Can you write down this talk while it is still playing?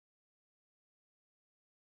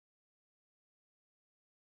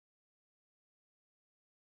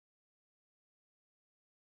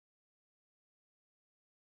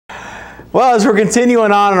Well, as we're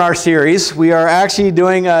continuing on in our series, we are actually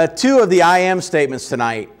doing two of the I am statements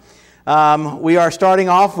tonight. We are starting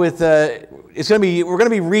off with we're going to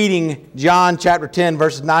be reading John chapter 10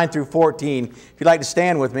 verses 9 through 14. If you'd like to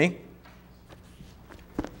stand with me.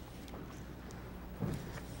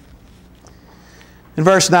 In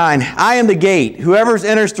verse 9, I am the gate. Whoever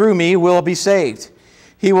enters through me will be saved.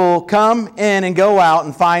 He will come in and go out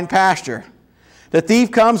and find pasture. The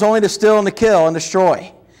thief comes only to steal and to kill and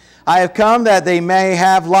destroy. I have come that they may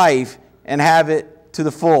have life and have it to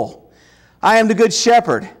the full. I am the good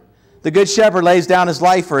shepherd. The good shepherd lays down his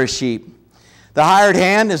life for his sheep. The hired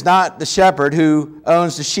hand is not the shepherd who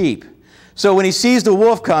owns the sheep. So when he sees the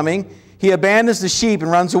wolf coming, he abandons the sheep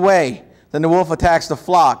and runs away. Then the wolf attacks the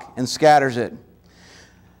flock and scatters it.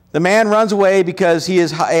 The man runs away because he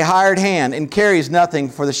is a hired hand and carries nothing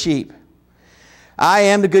for the sheep. I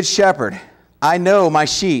am the good shepherd. I know my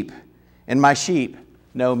sheep, and my sheep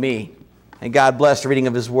know me. And God bless the reading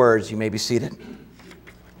of his words. You may be seated.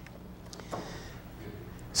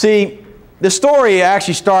 See, the story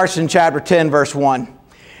actually starts in chapter 10, verse 1.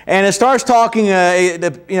 And it starts talking,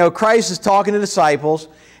 Christ is talking to disciples,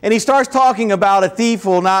 and he starts talking about a thief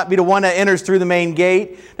will not be the one that enters through the main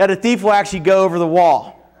gate, that a thief will actually go over the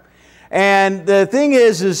wall. And the thing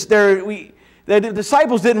is the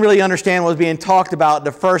disciples didn't really understand what was being talked about in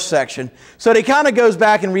the first section. So they kind of goes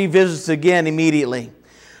back and revisits again immediately.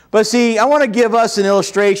 But see, I want to give us an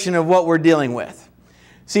illustration of what we're dealing with.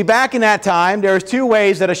 See, back in that time, there was two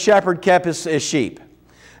ways that a shepherd kept his sheep.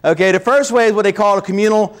 Okay, the first way is what they call a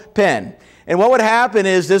communal pen. And what would happen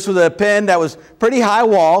is this was a pen that was pretty high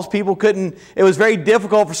walls. It was very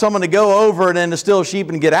difficult for someone to go over and then to steal sheep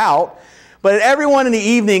and get out. But everyone in the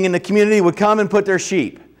evening in the community would come and put their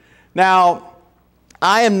sheep. Now,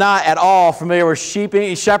 I am not at all familiar with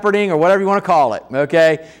shepherding or whatever you want to call it,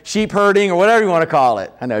 okay? Sheep herding or whatever you want to call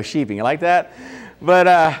it. I know, sheeping, you like that?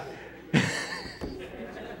 But,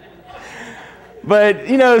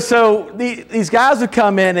 so these guys would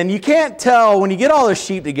come in, and you can't tell, when you get all those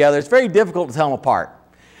sheep together, it's very difficult to tell them apart.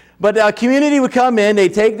 But a community would come in,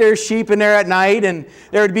 they'd take their sheep in there at night, and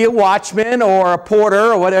there would be a watchman or a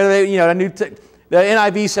porter or whatever. The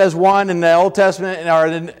NIV says one, and the Old Testament,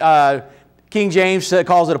 or King James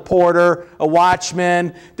calls it a porter, a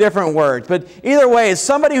watchman, different words. But either way, it's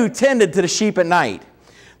somebody who tended to the sheep at night.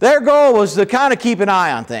 Their goal was to kind of keep an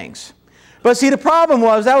eye on things. But see, the problem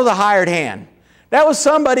was that was a hired hand. That was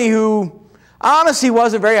somebody who honestly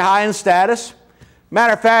wasn't very high in status.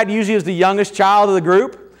 Matter of fact, usually was the youngest child of the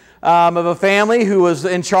group. Of a family who was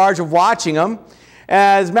in charge of watching them.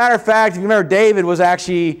 As a matter of fact, if you remember, David was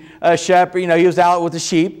actually a shepherd. He was out with the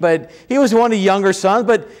sheep, but he was one of the younger sons.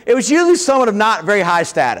 But it was usually someone of not very high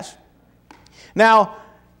status. Now,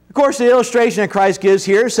 of course, the illustration that Christ gives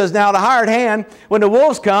here says, now the hired hand, when the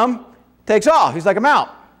wolves come, takes off. He's like, I'm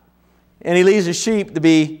out. And he leaves his sheep to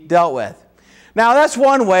be dealt with. Now, that's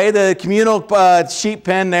one way, the communal sheep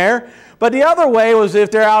pen there. But the other way was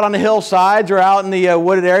if they're out on the hillsides or out in the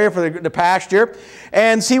wooded area for the pasture.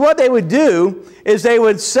 And see, what they would do is they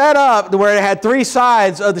would set up to where it had three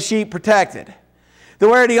sides of the sheep protected. To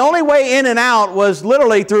where the only way in and out was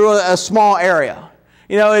literally through a small area.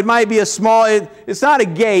 It might be a small, it's not a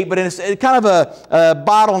gate, but it's kind of a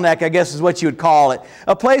bottleneck, I guess is what you would call it.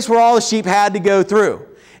 A place where all the sheep had to go through.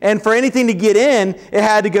 And for anything to get in, it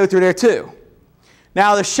had to go through there too.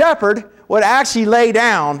 Now the shepherd would actually lay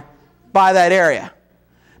down by that area,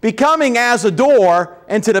 becoming as a door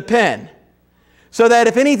into the pen, so that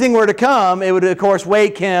if anything were to come, it would, of course,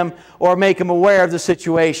 wake him or make him aware of the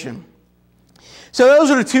situation. So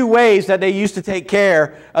those are the two ways that they used to take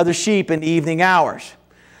care of the sheep in the evening hours.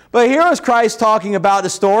 But here was Christ talking about the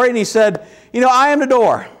story, and he said, I am the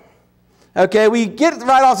door. Okay, we get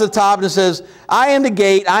right off the top, and it says, I am the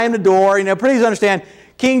gate, I am the door. Please understand,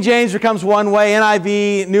 King James becomes one way,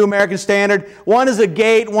 NIV, New American Standard. One is a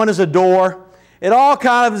gate, one is a door. It all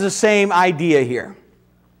kind of is the same idea here.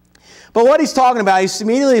 But what he's talking about, he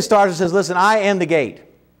immediately starts and says, listen, I am the gate.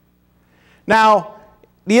 Now,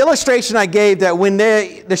 the illustration I gave that when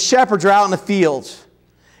the shepherds are out in the fields,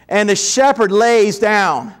 and the shepherd lays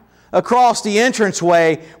down across the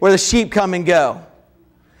entranceway where the sheep come and go.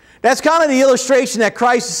 That's kind of the illustration that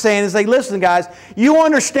Christ is saying. It's like, listen, guys, you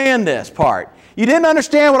understand this part. You didn't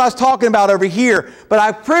understand what I was talking about over here, but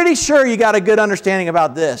I'm pretty sure you got a good understanding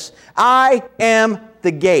about this. I am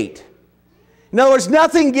the gate. In other words,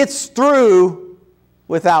 nothing gets through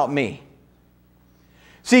without me.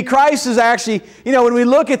 See, Christ is actually, when we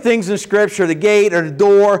look at things in Scripture, the gate or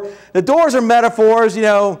the doors are metaphors.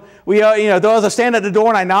 Those I stand at the door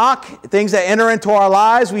and I knock, things that enter into our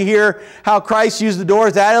lives. We hear how Christ used the door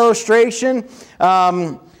as that illustration.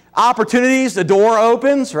 opportunities, the door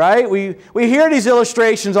opens, right? We hear these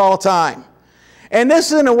illustrations all the time. And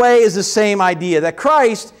this, in a way, is the same idea, that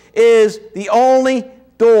Christ is the only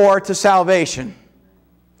door to salvation.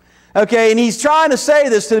 Okay, and he's trying to say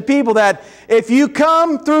this to the people that if you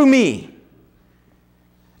come through me,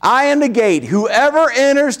 I am the gate. Whoever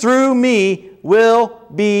enters through me will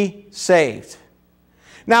be saved.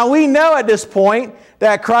 Now, we know at this point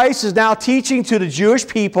that Christ is now teaching to the Jewish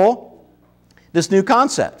people this new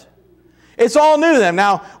concept. It's all new to them.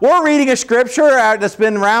 Now, we're reading a scripture that's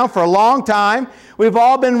been around for a long time. We've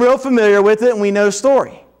all been real familiar with it, and we know the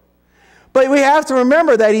story. But we have to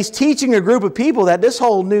remember that he's teaching a group of people that this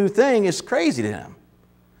whole new thing is crazy to him.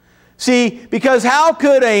 See, because how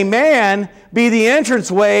could a man be the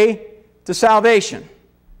entranceway to salvation?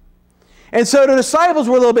 And so the disciples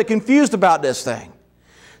were a little bit confused about this thing.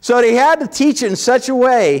 So they had to teach it in such a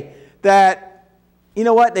way that, you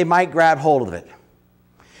know what, they might grab hold of it.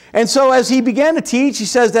 And so as he began to teach, he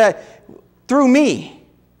says that through me,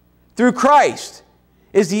 through Christ,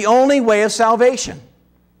 is the only way of salvation.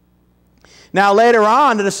 Now later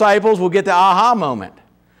on, the disciples will get the aha moment.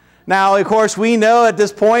 Now, of course, we know at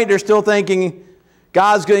this point they're still thinking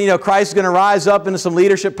God's going, Christ is going to rise up into some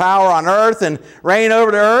leadership power on earth and reign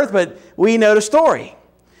over the earth, but we know the story.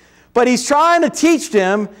 But he's trying to teach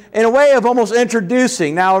them in a way of almost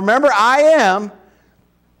introducing. Now, remember, I am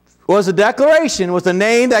was a declaration, was the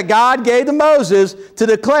name that God gave to Moses to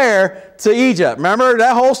declare to Egypt. Remember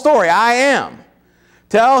that whole story, I am.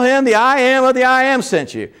 Tell him the I am of the I am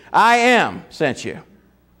sent you. I am sent you.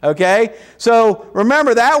 Okay? So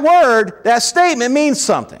remember that word, that statement means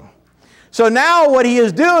something. So now what he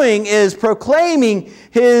is doing is proclaiming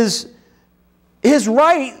his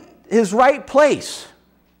right place.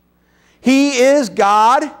 He is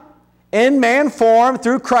God in man form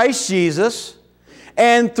through Christ Jesus,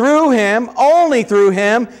 and through him, only through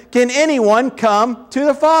him, can anyone come to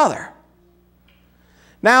the Father.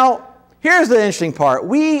 Now, here's the interesting part.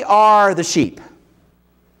 We are the sheep.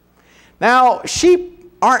 Now,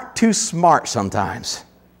 sheep aren't too smart sometimes.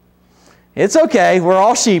 It's okay. We're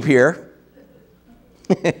all sheep here.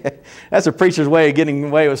 That's a preacher's way of getting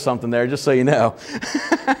away with something there, just so you know.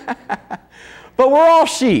 But we're all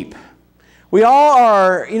sheep. We all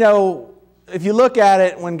are, if you look at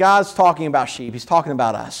it, when God's talking about sheep, he's talking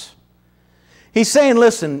about us. He's saying,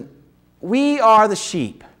 listen, we are the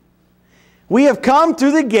sheep. We have come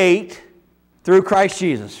through the gate through Christ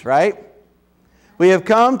Jesus, right? We have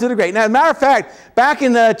come to the gate. Now, as a matter of fact, back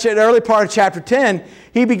in the early part of chapter 10,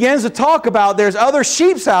 he begins to talk about there's other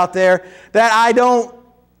sheep out there that I don't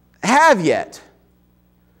have yet,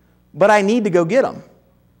 but I need to go get them.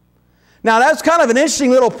 Now, that's kind of an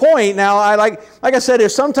interesting little point. Now, like I said,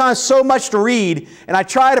 there's sometimes so much to read, and I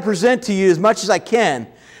try to present to you as much as I can.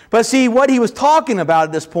 But see, what he was talking about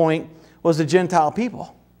at this point was the Gentile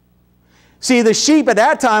people. See, the sheep at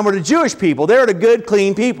that time were the Jewish people. They were the good,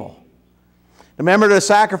 clean people. Remember the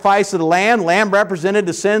sacrifice of the lamb? The lamb represented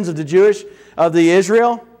the sins of the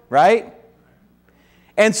Israel, right?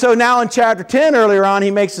 And so now in chapter 10, earlier on,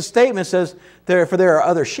 he makes a statement, says, for there are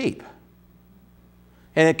other sheep.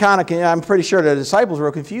 And it kind of, I'm pretty sure the disciples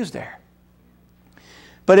were confused there.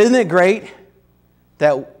 But isn't it great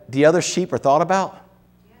that the other sheep are thought about?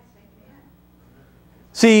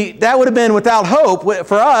 See, that would have been without hope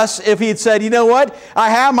for us if he had said, you know what, I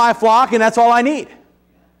have my flock and that's all I need.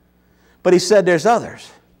 But he said there's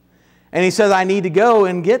others. And he says I need to go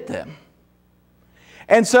and get them.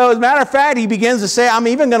 And so as a matter of fact, he begins to say, I'm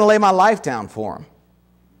even going to lay my life down for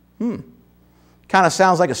them. Kind of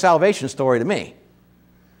sounds like a salvation story to me.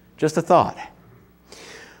 Just a thought.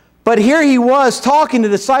 But here he was talking to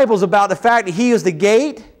disciples about the fact that he is the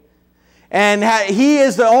gate and he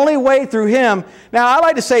is the only way through him. Now, I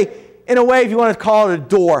like to say, in a way, if you want to call it a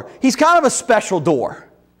door, he's kind of a special door.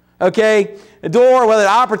 Okay? A door, whether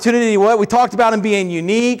opportunity, what we talked about him being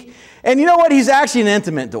unique. And you know what? He's actually an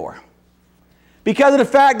intimate door. Because of the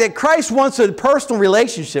fact that Christ wants a personal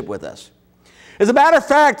relationship with us. As a matter of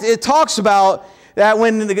fact, it talks about that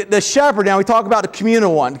when the shepherd, now we talk about the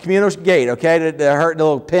communal one, the communal gate, okay, the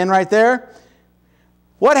little pin right there.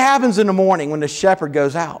 What happens in the morning when the shepherd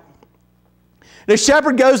goes out? The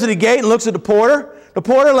shepherd goes to the gate and looks at the porter. The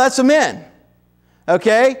porter lets him in,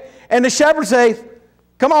 okay? And the shepherd says,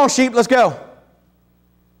 come on, sheep, let's go.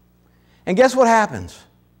 And guess what happens?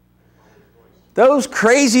 Those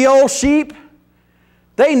crazy old sheep,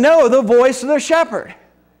 they know the voice of their shepherd.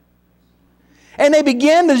 And they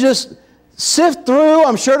begin to just sift through.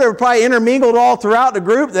 I'm sure they were probably intermingled all throughout the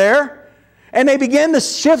group there. And they begin to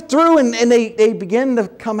shift through and they begin to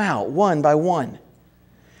come out one by one.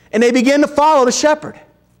 And they begin to follow the shepherd.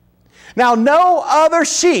 Now, no other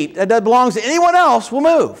sheep that belongs to anyone else will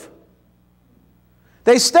move.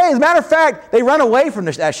 They stay. As a matter of fact, they run away from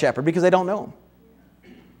that shepherd because they don't know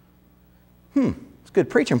him. It's a good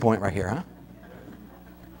preaching point right here, huh?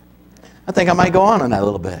 I think I might go on that a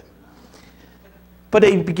little bit. But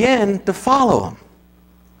they begin to follow him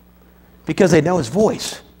because they know his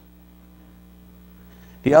voice.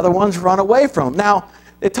 The other ones run away from him. Now,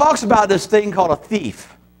 it talks about this thing called a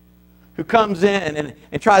thief who comes in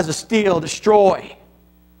and tries to steal, destroy.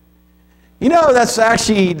 You know that's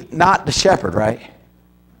actually not the shepherd, right?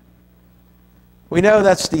 We know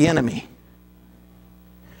that's the enemy.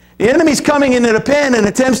 The enemy's coming into the pen and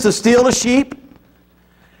attempts to steal the sheep.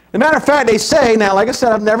 As a matter of fact, they say, now, like I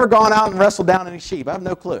said, I've never gone out and wrestled down any sheep. I have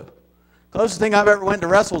no clue. Closest thing I've ever went to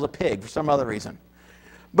wrestle was a pig for some other reason.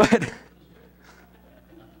 But,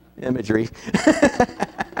 imagery.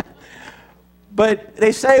 But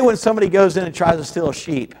they say when somebody goes in and tries to steal a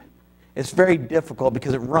sheep, it's very difficult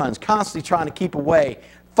because it runs, constantly trying to keep away,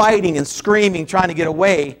 fighting and screaming, trying to get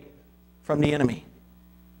away from the enemy.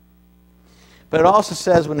 But it also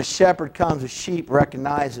says when the shepherd comes, the sheep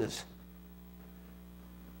recognizes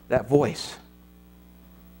that voice.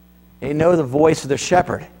 They know the voice of the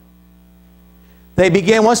shepherd. They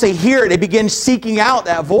begin, once they hear it, they begin seeking out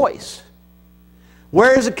that voice.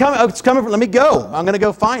 Where is it coming? Oh, it's coming from, let me go. I'm going to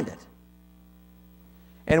go find it.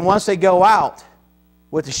 And once they go out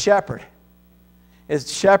with the shepherd, the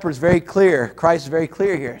shepherd is very clear, Christ is very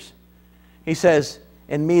clear here. He says,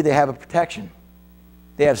 in me they have a protection.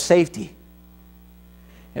 They have safety.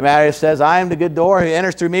 And Matthew says, I am the good door. Who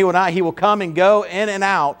enters through me will not. He will come and go in and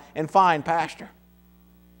out and find pasture.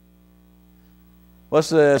 What's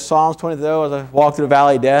the Psalms 20 though? As I walk through the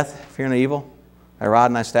valley of death, fearing no evil, thy rod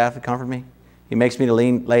and thy staff that comfort me. He makes me to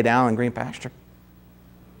lay down in green pasture.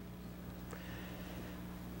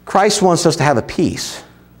 Christ wants us to have a peace.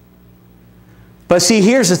 But see,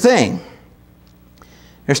 here's the thing.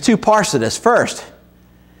 There's two parts to this. First,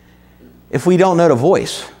 if we don't know the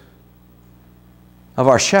voice of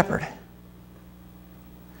our shepherd.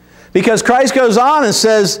 Because Christ goes on and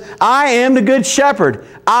says, I am the good shepherd.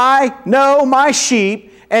 I know my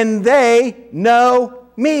sheep, and they know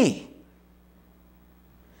me.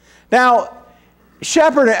 Now,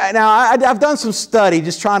 shepherd, I've done some study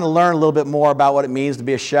just trying to learn a little bit more about what it means to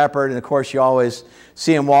be a shepherd. And of course, you always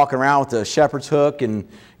see him walking around with a shepherd's hook. And,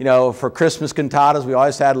 you know, for Christmas cantatas, we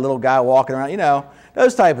always had a little guy walking around, you know,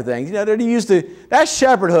 those type of things. You know, that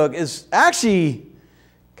shepherd hook is actually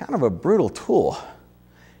kind of a brutal tool.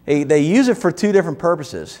 They use it for two different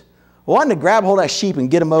purposes. One, to grab hold of that sheep and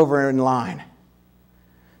get them over in line.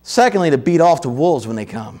 Secondly, to beat off the wolves when they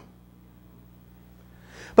come.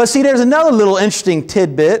 But see, there's another little interesting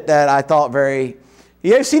tidbit that I thought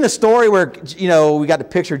you ever seen a story where, you know, we got the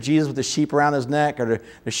picture of Jesus with the sheep around his neck, or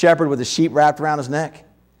the shepherd with the sheep wrapped around his neck?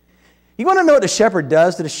 You want to know what the shepherd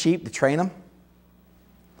does to the sheep to train them?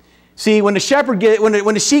 See, when the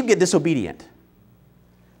sheep get disobedient,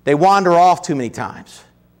 they wander off too many times.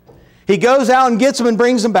 He goes out and gets them and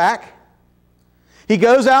brings them back. He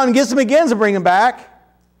goes out and gets them again and brings them back.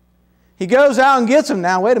 He goes out and gets them.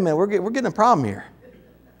 Now, wait a minute, we're getting a problem here.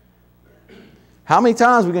 How many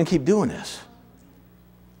times are we going to keep doing this?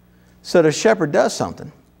 So the shepherd does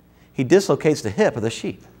something. He dislocates the hip of the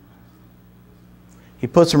sheep. He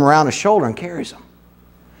puts them around his shoulder and carries them.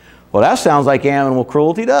 Well, that sounds like animal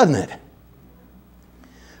cruelty, doesn't it?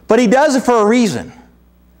 But he does it for a reason.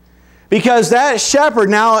 Because that shepherd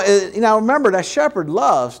now remember, that shepherd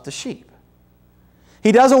loves the sheep.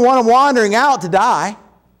 He doesn't want them wandering out to die,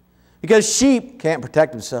 because sheep can't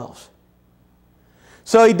protect themselves.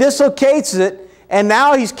 So he dislocates it, and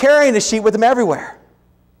now he's carrying the sheep with him everywhere.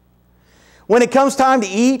 When it comes time to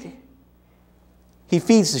eat, he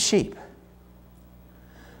feeds the sheep.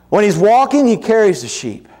 When he's walking, he carries the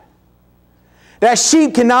sheep. That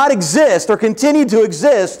sheep cannot exist or continue to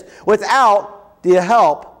exist without the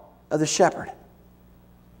help of the shepherd.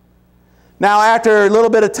 Now, after a little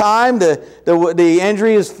bit of time, the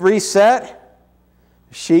injury is reset.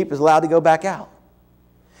 The sheep is allowed to go back out.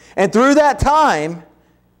 And through that time,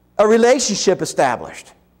 a relationship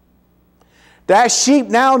established. That sheep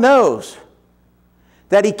now knows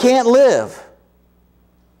that he can't live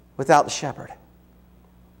without the shepherd.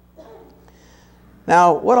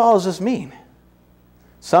 Now, what all does this mean?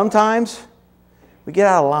 Sometimes we get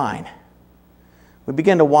out of line. We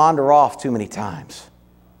begin to wander off too many times.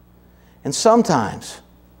 And sometimes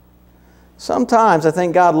I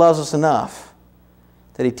think God loves us enough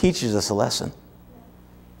that he teaches us a lesson.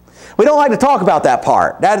 We don't like to talk about that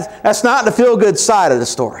part. That's not the feel-good side of the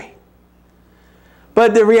story.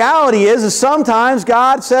 But the reality is sometimes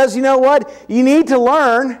God says, you know what? You need to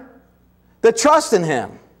learn the trust in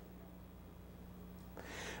Him.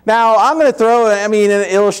 Now, I'm going to throw, an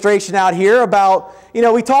illustration out here about,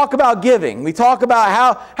 we talk about giving. We talk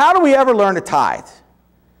about how do we ever learn to tithe?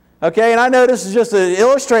 Okay, and I know this is just an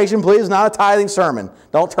illustration. Please, not a tithing sermon.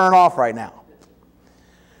 Don't turn off right now.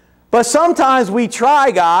 But sometimes we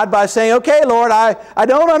try God by saying, okay, Lord, I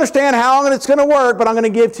don't understand how it's going to work, but I'm going to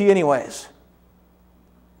give to you anyways.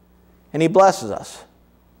 And He blesses us.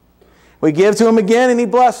 We give to Him again, and He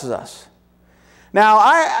blesses us. Now,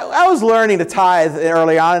 I was learning to tithe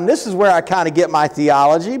early on, and this is where I kind of get my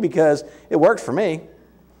theology because it works for me.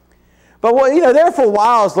 But, there for a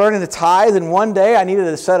while I was learning to tithe, and one day I needed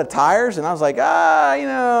a set of tires, and I was like,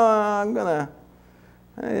 I'm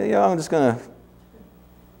just going to,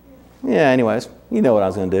 anyways, you know what I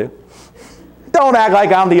was going to do. Don't act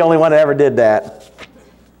like I'm the only one that ever did that.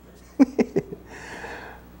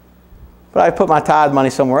 But I put my tithe money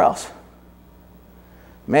somewhere else.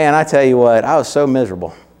 Man, I tell you what, I was so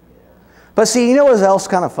miserable. But see, you know what else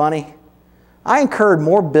kind of funny? I incurred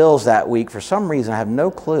more bills that week for some reason. I have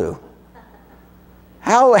no clue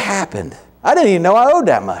how it happened. I didn't even know I owed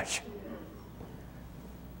that much.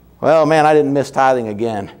 Well, man, I didn't miss tithing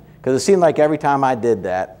again because it seemed like every time I did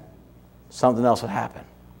that, something else would happen.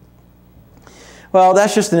 Well,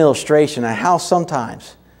 that's just an illustration of how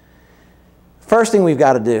sometimes, first thing we've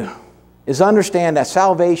got to do is understand that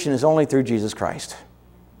salvation is only through Jesus Christ.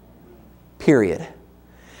 Period.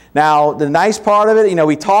 Now, the nice part of it,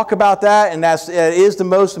 we talk about that, and that is the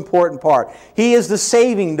most important part. He is the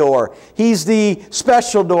saving door. He's the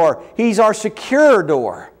special door. He's our secure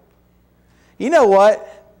door. You know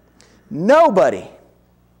what? Nobody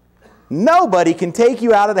can take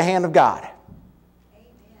you out of the hand of God.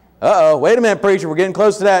 Uh-oh, wait a minute, preacher. We're getting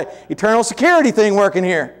close to that eternal security thing working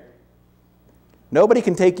here. Nobody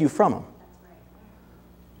can take you from Him.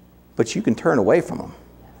 But you can turn away from Him.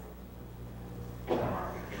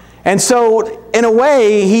 And so, in a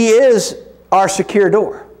way, He is our secure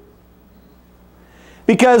door.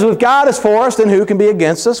 Because if God is for us, then who can be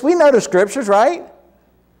against us? We know the Scriptures, right?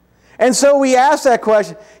 And so we ask that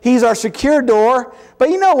question. He's our secure door.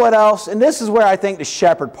 But you know what else? And this is where I think the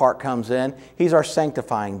shepherd part comes in. He's our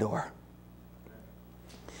sanctifying door.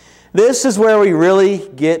 This is where we really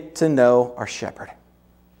get to know our shepherd.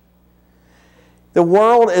 The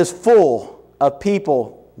world is full of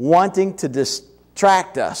people wanting to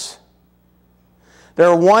distract us.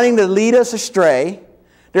 They're wanting to lead us astray.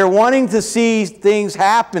 They're wanting to see things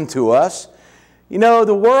happen to us.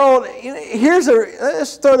 The world,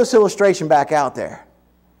 let's throw this illustration back out there.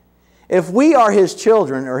 If we are His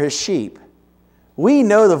children or His sheep, we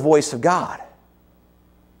know the voice of God.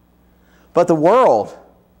 But the world,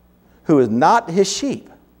 who is not His sheep,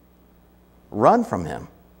 run from Him.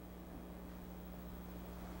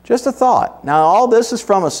 Just a thought. Now, all this is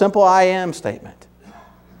from a simple I am statement.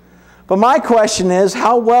 But my question is,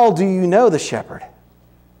 how well do you know the shepherd?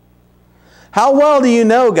 How well do you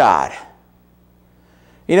know God?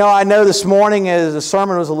 I know this morning as the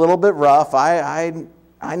sermon was a little bit rough. I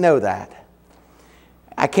know that.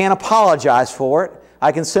 I can't apologize for it.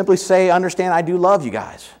 I can simply say, understand, I do love you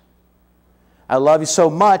guys. I love you so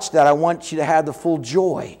much that I want you to have the full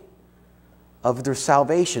joy of the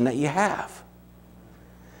salvation that you have.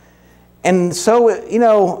 And so,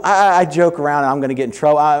 I joke around and I'm going to get in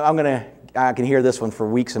trouble. I can hear this one for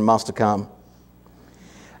weeks and months to come.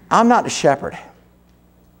 I'm not the shepherd.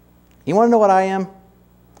 You want to know what I am?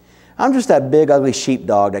 I'm just that big, ugly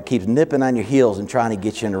sheepdog that keeps nipping on your heels and trying to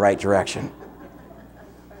get you in the right direction.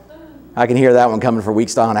 I can hear that one coming for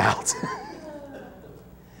weeks on out.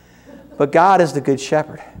 But God is the good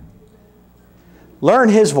shepherd. Learn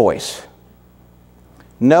His voice.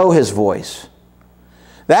 Know His voice.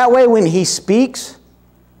 That way when He speaks,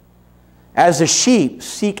 as the sheep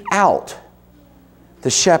seek out the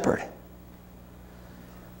shepherd.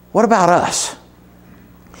 What about us?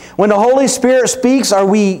 When the Holy Spirit speaks, are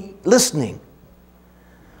we listening?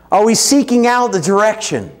 Are we seeking out the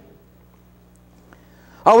direction?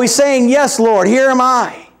 Are we saying, yes, Lord, here am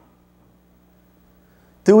I?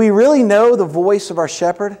 Do we really know the voice of our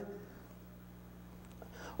shepherd?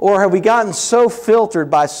 Or have we gotten so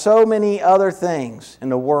filtered by so many other things in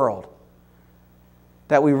the world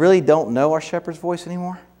that we really don't know our shepherd's voice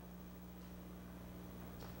anymore?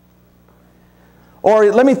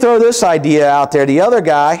 Or let me throw this idea out there. The other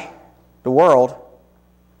guy, the world,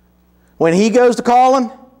 when he goes to calling,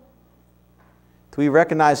 do we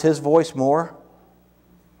recognize his voice more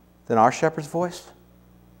than our shepherd's voice?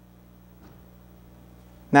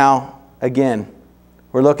 Now, again,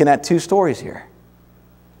 we're looking at two stories here.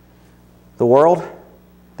 The world,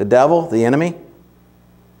 the devil, the enemy.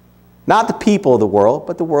 Not the people of the world,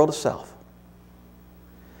 but the world itself.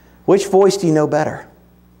 Which voice do you know better?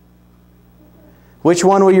 Which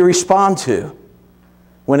one will you respond to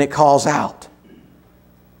when it calls out?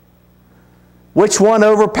 Which one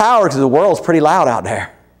overpowers? Because the world's pretty loud out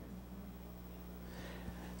there.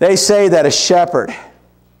 They say that a shepherd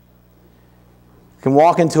can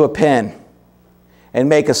walk into a pen and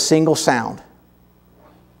make a single sound.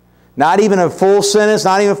 Not even a full sentence,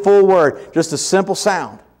 not even a full word, just a simple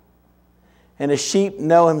sound. And the sheep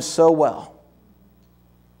know him so well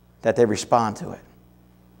that they respond to it.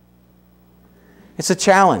 It's a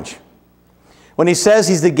challenge. When he says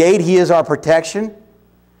he's the gate, he is our protection.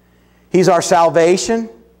 He's our salvation.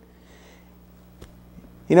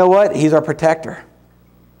 You know what? He's our protector.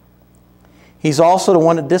 He's also the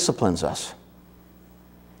one that disciplines us.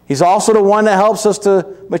 He's also the one that helps us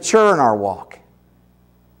to mature in our walk.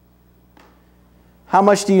 How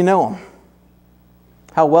much do you know him?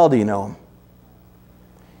 How well do you know him?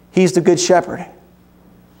 He's the good shepherd.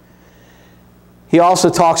 He also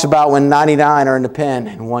talks about when 99 are in the pen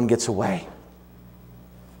and one gets away.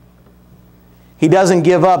 He doesn't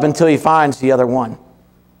give up until he finds the other one.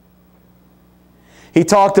 He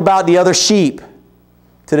talked about the other sheep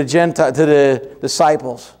to the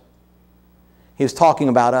disciples. He was talking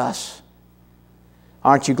about us.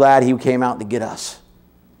 Aren't you glad he came out to get us?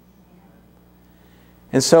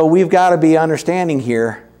 And so we've got to be understanding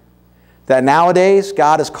here that nowadays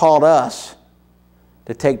God has called us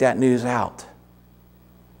to take that news out,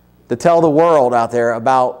 to tell the world out there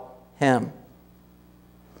about him.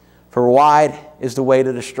 For wide is the way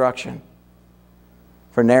to destruction,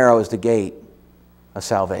 for narrow is the gate of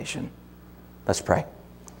salvation. Let's pray.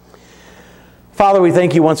 Father, we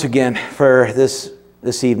thank you once again for this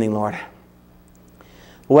evening, Lord.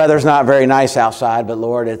 The weather's not very nice outside, but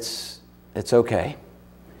Lord, it's okay.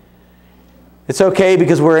 It's okay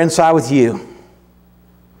because we're inside with you.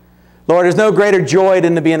 Lord, there's no greater joy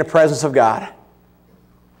than to be in the presence of God.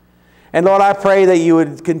 And Lord, I pray that you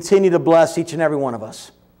would continue to bless each and every one of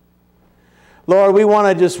us. Lord, we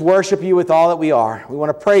want to just worship you with all that we are. We want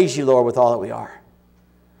to praise you, Lord, with all that we are.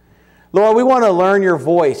 Lord, we want to learn your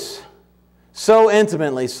voice so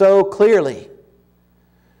intimately, so clearly,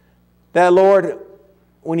 that, Lord,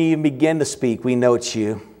 when you even begin to speak, we know it's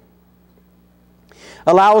you.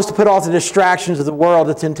 Allow us to put off the distractions of the world,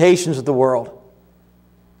 the temptations of the world.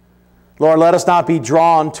 Lord, let us not be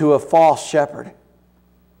drawn to a false shepherd.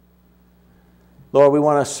 Lord, we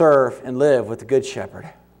want to serve and live with the good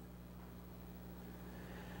shepherd.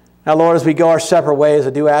 Now, Lord, as we go our separate ways, I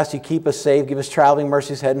do ask you keep us safe, give us traveling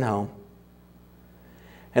mercies heading home.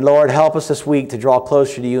 And Lord, help us this week to draw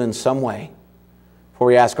closer to you in some way. For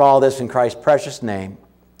we ask all this in Christ's precious name.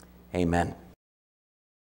 Amen.